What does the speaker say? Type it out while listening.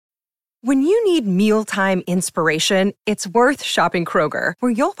When you need mealtime inspiration, it's worth shopping Kroger,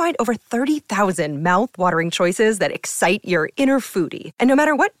 where you'll find over 30,000 mouth-watering choices that excite your inner foodie. And no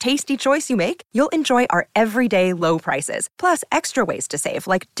matter what tasty choice you make, you'll enjoy our everyday low prices, plus extra ways to save,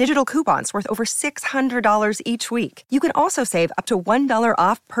 like digital coupons worth over $600 each week. You can also save up to $1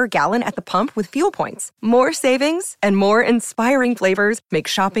 off per gallon at the pump with fuel points. More savings and more inspiring flavors make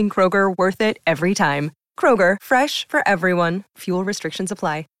shopping Kroger worth it every time. Kroger, fresh for everyone. Fuel restrictions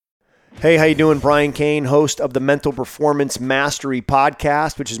apply. Hey, how you doing? Brian Cain, host of the Mental Performance Mastery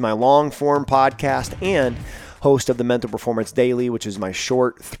Podcast, which is my long-form podcast, and host of the Mental Performance Daily, which is my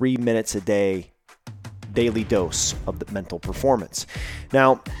short 3 minutes a day daily dose of the mental performance.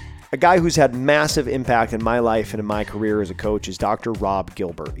 Now, a guy who's had massive impact in my life and in my career as a coach is Dr. Rob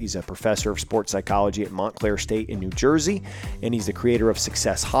Gilbert. He's a professor of sports psychology at Montclair State in New Jersey, and he's the creator of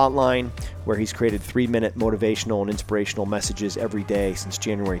Success Hotline, where he's created 3-minute motivational and inspirational messages every day since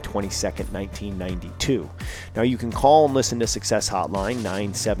January 22nd, 1992. Now, you can call and listen to Success Hotline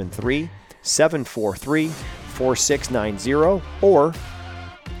 973-743-4690, or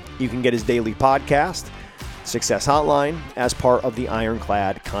you can get his daily podcast, Success Hotline, as part of the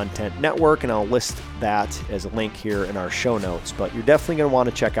Ironclad Content Network, and I'll list that as a link here in our show notes. But you're definitely going to want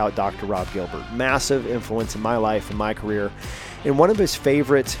to check out Dr. Rob Gilbert. Massive influence in my life and my career. And one of his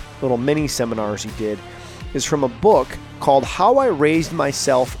favorite little mini seminars he did is from a book called How I Raised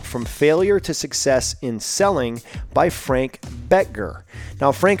Myself from Failure to Success in Selling by Frank Bettger.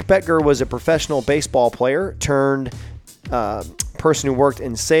 Now, Frank Bettger was a professional baseball player turned person who worked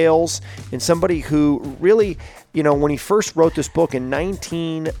in sales, and somebody who really, when he first wrote this book in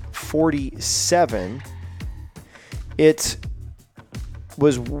 1947, it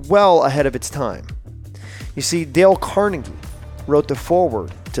was well ahead of its time. You see, Dale Carnegie wrote the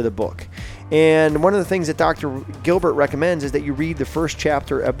foreword to the book. And one of the things that Dr. Gilbert recommends is that you read the first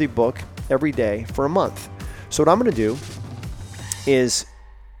chapter of the book every day for a month. So what I'm going to do is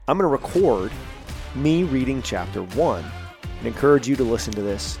I'm going to record me reading chapter 1 and encourage you to listen to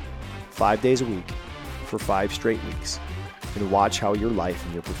this 5 days a week for 5 straight weeks and watch how your life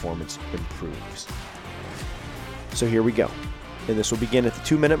and your performance improves. So here we go. And this will begin at the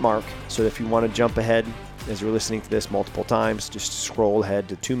 2-minute mark. So if you want to jump ahead as you're listening to this multiple times, just scroll ahead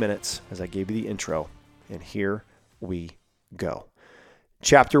to 2 minutes as I gave you the intro. And here we go.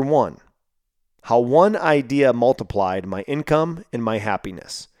 Chapter 1, How One Idea Multiplied My Income and My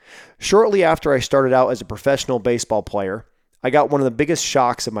Happiness. Shortly after I started out as a professional baseball player, I got one of the biggest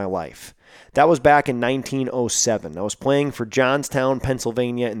shocks of my life. That was back in 1907. I was playing for Johnstown,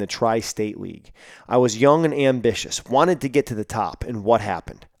 Pennsylvania in the Tri-State League. I was young and ambitious, wanted to get to the top, and what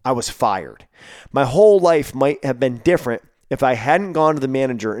happened? I was fired. My whole life might have been different if I hadn't gone to the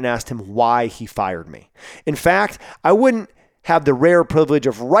manager and asked him why he fired me. In fact, I wouldn't have the rare privilege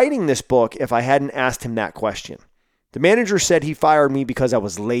of writing this book if I hadn't asked him that question. The manager said he fired me because I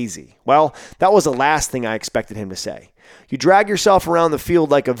was lazy. Well, that was the last thing I expected him to say. You drag yourself around the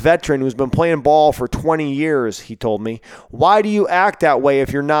field like a veteran who's been playing ball for 20 years, he told me. Why do you act that way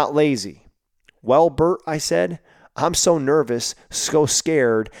if you're not lazy? Well, Bert, I said, I'm so nervous, so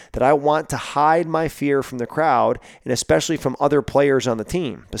scared that I want to hide my fear from the crowd and especially from other players on the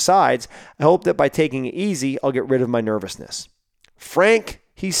team. Besides, I hope that by taking it easy, I'll get rid of my nervousness. Frank,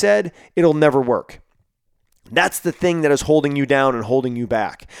 he said, it'll never work. That's the thing that is holding you down and holding you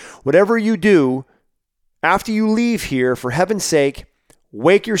back. Whatever you do, after you leave here, for heaven's sake,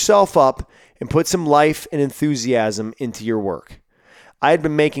 wake yourself up and put some life and enthusiasm into your work. I had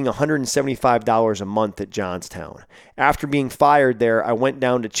been making $175 a month at Johnstown. After being fired there, I went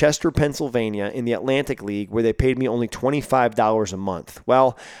down to Chester, Pennsylvania in the Atlantic League where they paid me only $25 a month.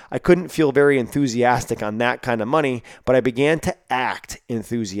 Well, I couldn't feel very enthusiastic on that kind of money, but I began to act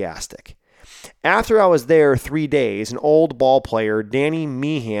enthusiastic. After I was there 3 days, an old ball player, Danny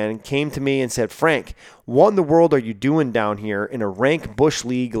Meehan, came to me and said, Frank, what in the world are you doing down here in a rank bush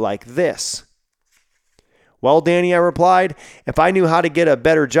league like this? Well, Danny, I replied, if I knew how to get a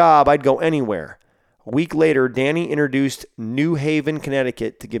better job, I'd go anywhere. A week later, Danny introduced New Haven,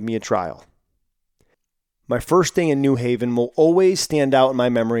 Connecticut to give me a trial. My first day in New Haven will always stand out in my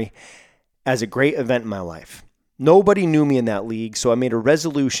memory as a great event in my life. Nobody knew me in that league, so I made a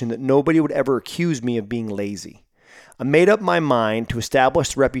resolution that nobody would ever accuse me of being lazy. I made up my mind to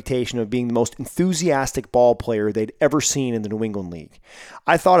establish the reputation of being the most enthusiastic ball player they'd ever seen in the New England League.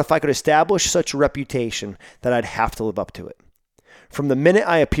 I thought if I could establish such a reputation that I'd have to live up to it. From the minute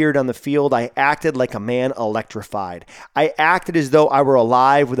I appeared on the field, I acted like a man electrified. I acted as though I were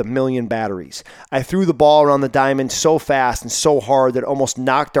alive with 1,000,000 batteries. I threw the ball around the diamond so fast and so hard that it almost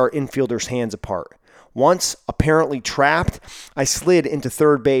knocked our infielders' hands apart. Once apparently trapped, I slid into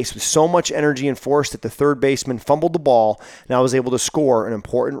third base with so much energy and force that the third baseman fumbled the ball and I was able to score an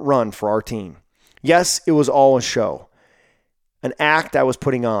important run for our team. Yes, it was all a show, an act I was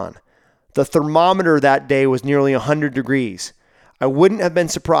putting on. The thermometer that day was nearly 100 degrees. I wouldn't have been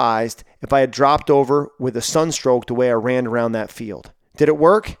surprised if I had dropped over with a sunstroke the way I ran around that field. Did it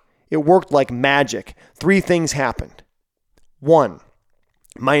work? It worked like magic. 3 things happened. 1.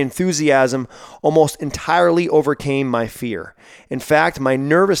 My enthusiasm almost entirely overcame my fear. In fact, my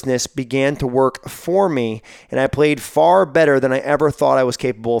nervousness began to work for me, and I played far better than I ever thought I was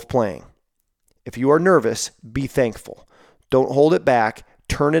capable of playing. If you are nervous, be thankful. Don't hold it back.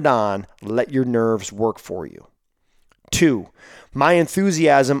 Turn it on. Let your nerves work for you. 2, my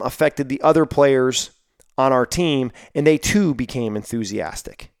enthusiasm affected the other players on our team, and they too became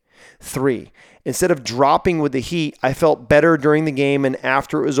enthusiastic. 3, instead of dropping with the heat, I felt better during the game and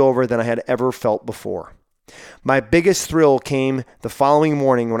after it was over than I had ever felt before. My biggest thrill came the following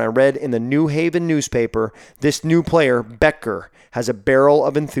morning when I read in the New Haven newspaper, this new player, Becker, has a barrel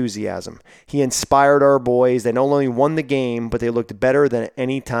of enthusiasm. He inspired our boys. They not only won the game, but they looked better than at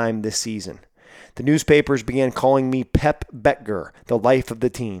any time this season. The newspapers began calling me Pep Becker, the life of the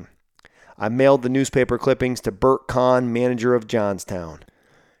team. I mailed the newspaper clippings to Bert Kahn, manager of Johnstown.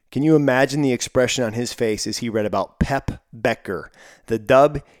 Can you imagine the expression on his face as he read about Pep Becker, the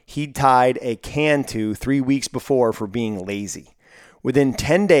dub he'd tied a can to 3 weeks before for being lazy? Within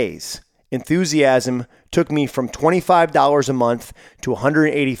 10 days, enthusiasm took me from $25 a month to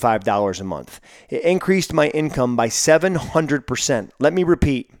 $185 a month. It increased my income by 700%. Let me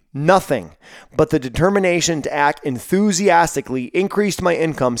repeat, nothing but the determination to act enthusiastically increased my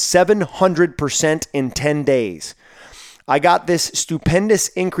income 700% in 10 days. I got this stupendous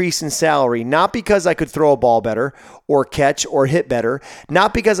increase in salary, not because I could throw a ball better or catch or hit better,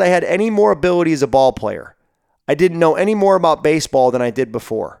 not because I had any more ability as a ball player. I didn't know any more about baseball than I did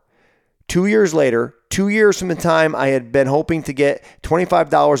before. 2 years later, 2 years from the time I had been hoping to get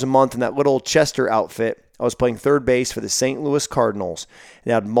 $25 a month in that little Chester outfit, I was playing third base for the St. Louis Cardinals,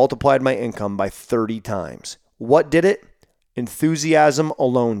 and I had multiplied my income by 30 times. What did it? Enthusiasm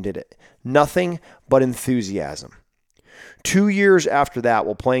alone did it. Nothing but enthusiasm. 2 years after that,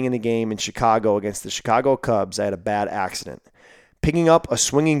 while playing in a game in Chicago against the Chicago Cubs, I had a bad accident. Picking up a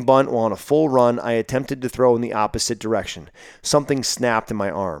swinging bunt while on a full run, I attempted to throw in the opposite direction. Something snapped in my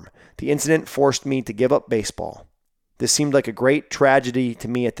arm. The incident forced me to give up baseball. This seemed like a great tragedy to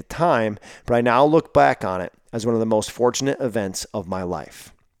me at the time, but I now look back on it as one of the most fortunate events of my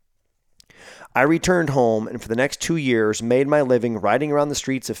life. I returned home and for the next 2 years made my living riding around the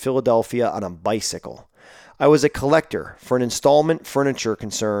streets of Philadelphia on a bicycle. I was a collector for an installment furniture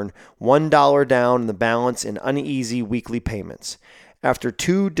concern, $1 down and the balance in uneasy weekly payments. After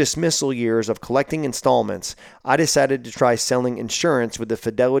 2 dismissal years of collecting installments, I decided to try selling insurance with the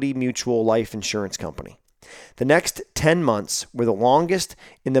Fidelity Mutual Life Insurance Company. The next 10 months were the longest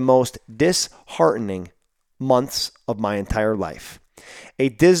and the most disheartening months of my entire life. A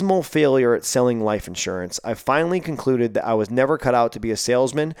dismal failure at selling life insurance, I finally concluded that I was never cut out to be a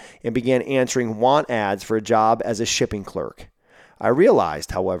salesman and began answering want ads for a job as a shipping clerk. I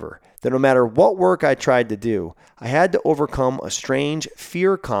realized, however, that no matter what work I tried to do, I had to overcome a strange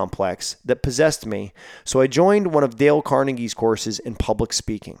fear complex that possessed me, so I joined one of Dale Carnegie's courses in public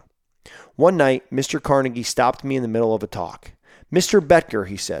speaking. One night, Mr. Carnegie stopped me in the middle of a talk. "Mr. Becker,"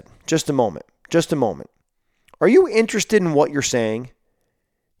 he said, just a moment. "Are you interested in what you're saying?"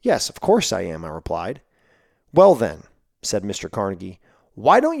 "Yes, of course I am," I replied. "Well then," said Mr. Carnegie,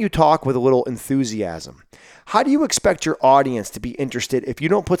 "why don't you talk with a little enthusiasm? How do you expect your audience to be interested if you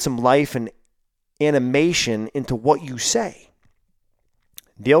don't put some life and animation into what you say?"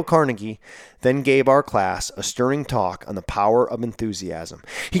 Dale Carnegie then gave our class a stirring talk on the power of enthusiasm.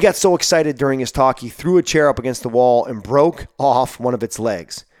 He got so excited during his talk, he threw a chair up against the wall and broke off one of its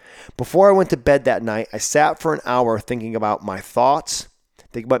legs. Before I went to bed that night, I sat for an hour thinking about my thoughts.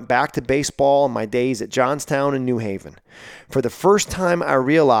 They went back to baseball and my days at Johnstown and New Haven. For the first time, I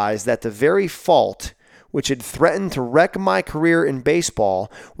realized that the very fault which had threatened to wreck my career in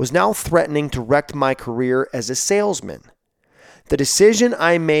baseball was now threatening to wreck my career as a salesman. The decision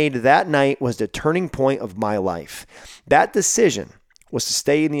I made that night was the turning point of my life. That decision was to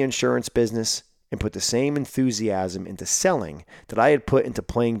stay in the insurance business and put the same enthusiasm into selling that I had put into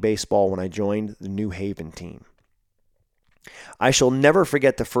playing baseball when I joined the New Haven team. I shall never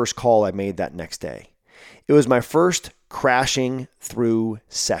forget the first call I made that next day. It was my first crashing through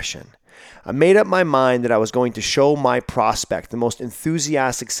session. I made up my mind that I was going to show my prospect the most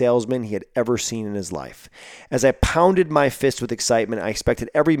enthusiastic salesman he had ever seen in his life. As I pounded my fist with excitement, I expected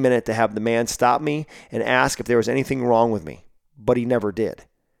every minute to have the man stop me and ask if there was anything wrong with me, but he never did.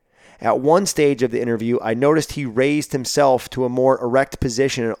 At one stage of the interview, I noticed he raised himself to a more erect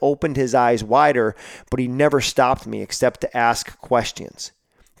position and opened his eyes wider, but he never stopped me except to ask questions.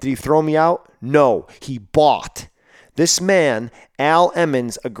 Did he throw me out? No, he bought. This man, Al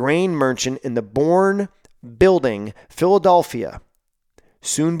Emmons, a grain merchant in the Bourne Building, Philadelphia,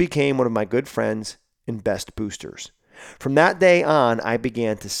 soon became one of my good friends and best boosters. From that day on, I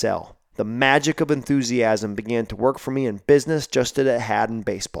began to sell. The magic of enthusiasm began to work for me in business just as it had in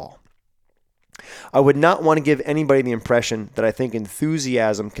baseball. I would not want to give anybody the impression that I think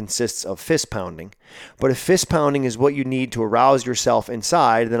enthusiasm consists of fist pounding, but if fist pounding is what you need to arouse yourself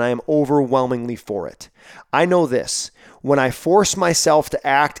inside, then I am overwhelmingly for it. I know this. When I force myself to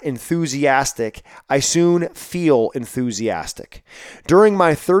act enthusiastic, I soon feel enthusiastic. During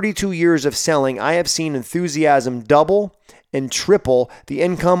my 32 years of selling, I have seen enthusiasm double and triple the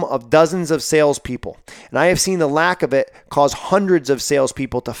income of dozens of salespeople, and I have seen the lack of it cause hundreds of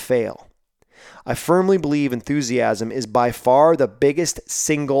salespeople to fail. I firmly believe enthusiasm is by far the biggest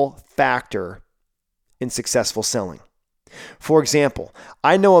single factor in successful selling. For example,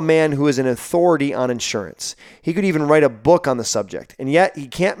 I know a man who is an authority on insurance. He could even write a book on the subject, and yet he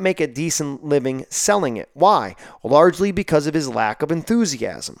can't make a decent living selling it. Why? Largely because of his lack of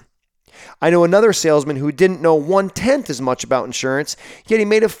enthusiasm. I know another salesman who didn't know 1/10 as much about insurance, yet he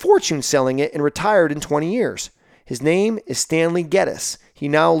made a fortune selling it and retired in 20 years. His name is Stanley Geddes. He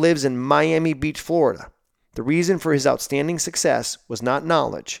now lives in Miami Beach, Florida. The reason for his outstanding success was not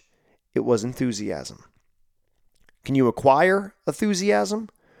knowledge, it was enthusiasm. Can you acquire enthusiasm,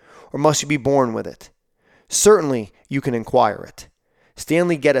 or must you be born with it? Certainly, you can acquire it.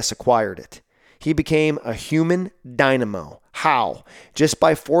 Stanley Geddes acquired it. He became a human dynamo. How? Just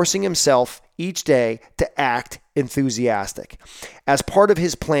by forcing himself each day to act enthusiastic. As part of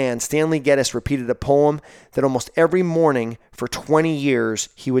his plan, Stanley Geddes repeated a poem that almost every morning for 20 years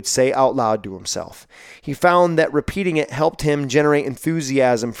he would say out loud to himself. He found that repeating it helped him generate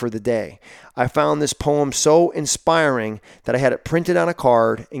enthusiasm for the day. I found this poem so inspiring that I had it printed on a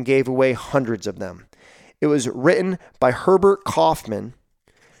card and gave away hundreds of them. It was written by Herbert Kaufman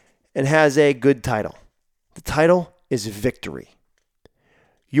and has a good title. The title is Victory.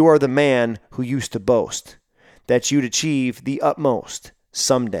 You are the man who used to boast that you'd achieve the utmost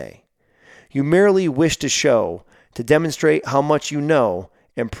someday. You merely wish to show, to demonstrate how much you know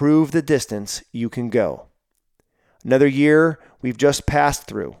and prove the distance you can go. Another year we've just passed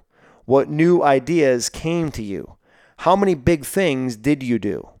through. What new ideas came to you? How many big things did you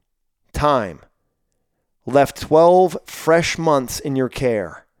do? Time left 12 fresh months in your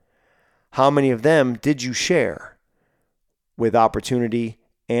care. How many of them did you share with opportunity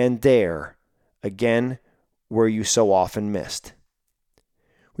and dare, again, where you so often missed?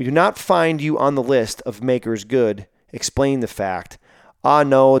 We do not find you on the list of makers good. Explain the fact. Ah,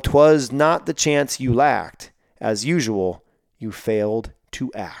 no, 'twas not the chance you lacked. As usual, you failed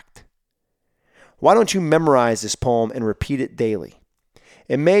to act. Why don't you memorize this poem and repeat it daily?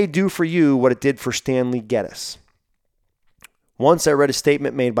 It may do for you what it did for Stanley Geddes. Once I read a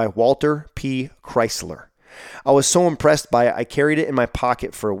statement made by Walter P. Chrysler. I was so impressed by it, I carried it in my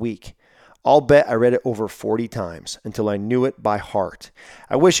pocket for a week. I'll bet I read it over 40 times until I knew it by heart.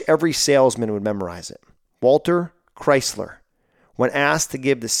 I wish every salesman would memorize it. Walter Chrysler, when asked to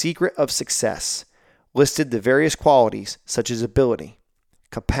give the secret of success, listed the various qualities such as ability,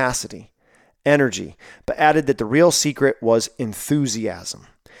 capacity, energy, but added that the real secret was enthusiasm.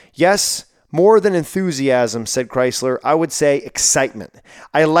 Yes, more than enthusiasm, said Chrysler, I would say excitement.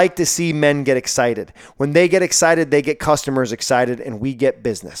 I like to see men get excited. When they get excited, they get customers excited, and we get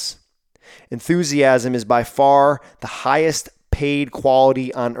business. Enthusiasm is by far the highest paid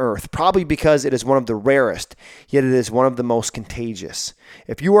quality on earth, probably because it is one of the rarest, yet it is one of the most contagious.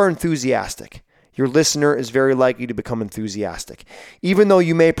 If you are enthusiastic, your listener is very likely to become enthusiastic. Even though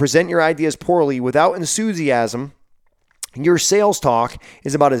you may present your ideas poorly, without enthusiasm, your sales talk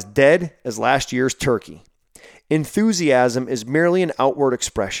is about as dead as last year's turkey. Enthusiasm is merely an outward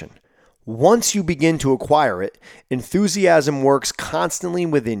expression. Once you begin to acquire it, enthusiasm works constantly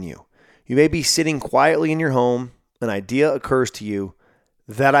within you. You may be sitting quietly in your home, an idea occurs to you,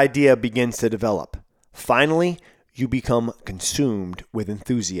 that idea begins to develop. Finally, you become consumed with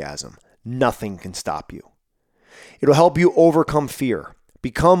enthusiasm. Nothing can stop you. It'll help you overcome fear.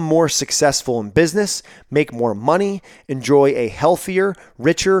 Become more successful in business, make more money, enjoy a healthier,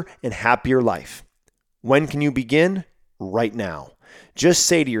 richer, and happier life. When can you begin? Right now. Just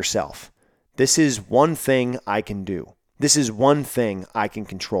say to yourself, this is one thing I can do. This is one thing I can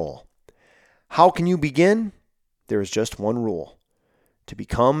control. How can you begin? There is just one rule. To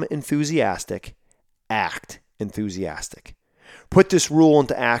become enthusiastic, act enthusiastic. Put this rule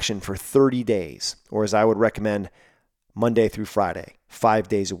into action for 30 days, or as I would recommend, Monday through Friday, 5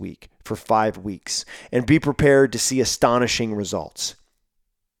 days a week, for 5 weeks, and be prepared to see astonishing results.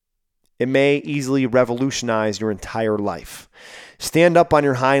 It may easily revolutionize your entire life. Stand up on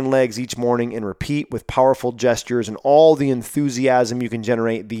your hind legs each morning and repeat with powerful gestures and all the enthusiasm you can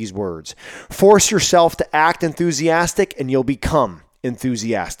generate these words. Force yourself to act enthusiastic and you'll become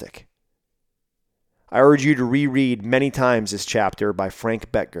enthusiastic. I urge you to reread many times this chapter by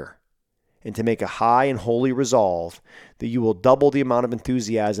Frank Bettger and to make a high and holy resolve that you will double the amount of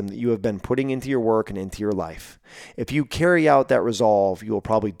enthusiasm that you have been putting into your work and into your life. If you carry out that resolve, you will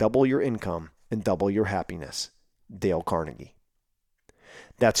probably double your income and double your happiness. Dale Carnegie.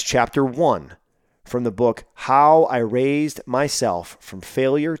 That's chapter 1 from the book How I Raised Myself from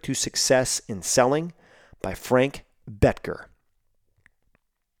Failure to Success in Selling by Frank Bettger.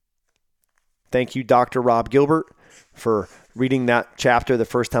 Thank you, Dr. Rob Gilbert, for reading that chapter the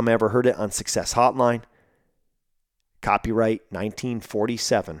first time I ever heard it on Success Hotline. Copyright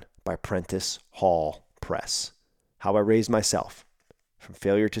 1947 by Prentice Hall Press. How I Raised Myself from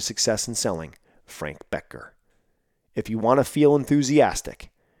Failure to Success in Selling, Frank Bettger. If you want to feel enthusiastic,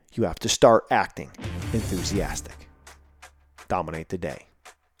 you have to start acting enthusiastic. Dominate the day.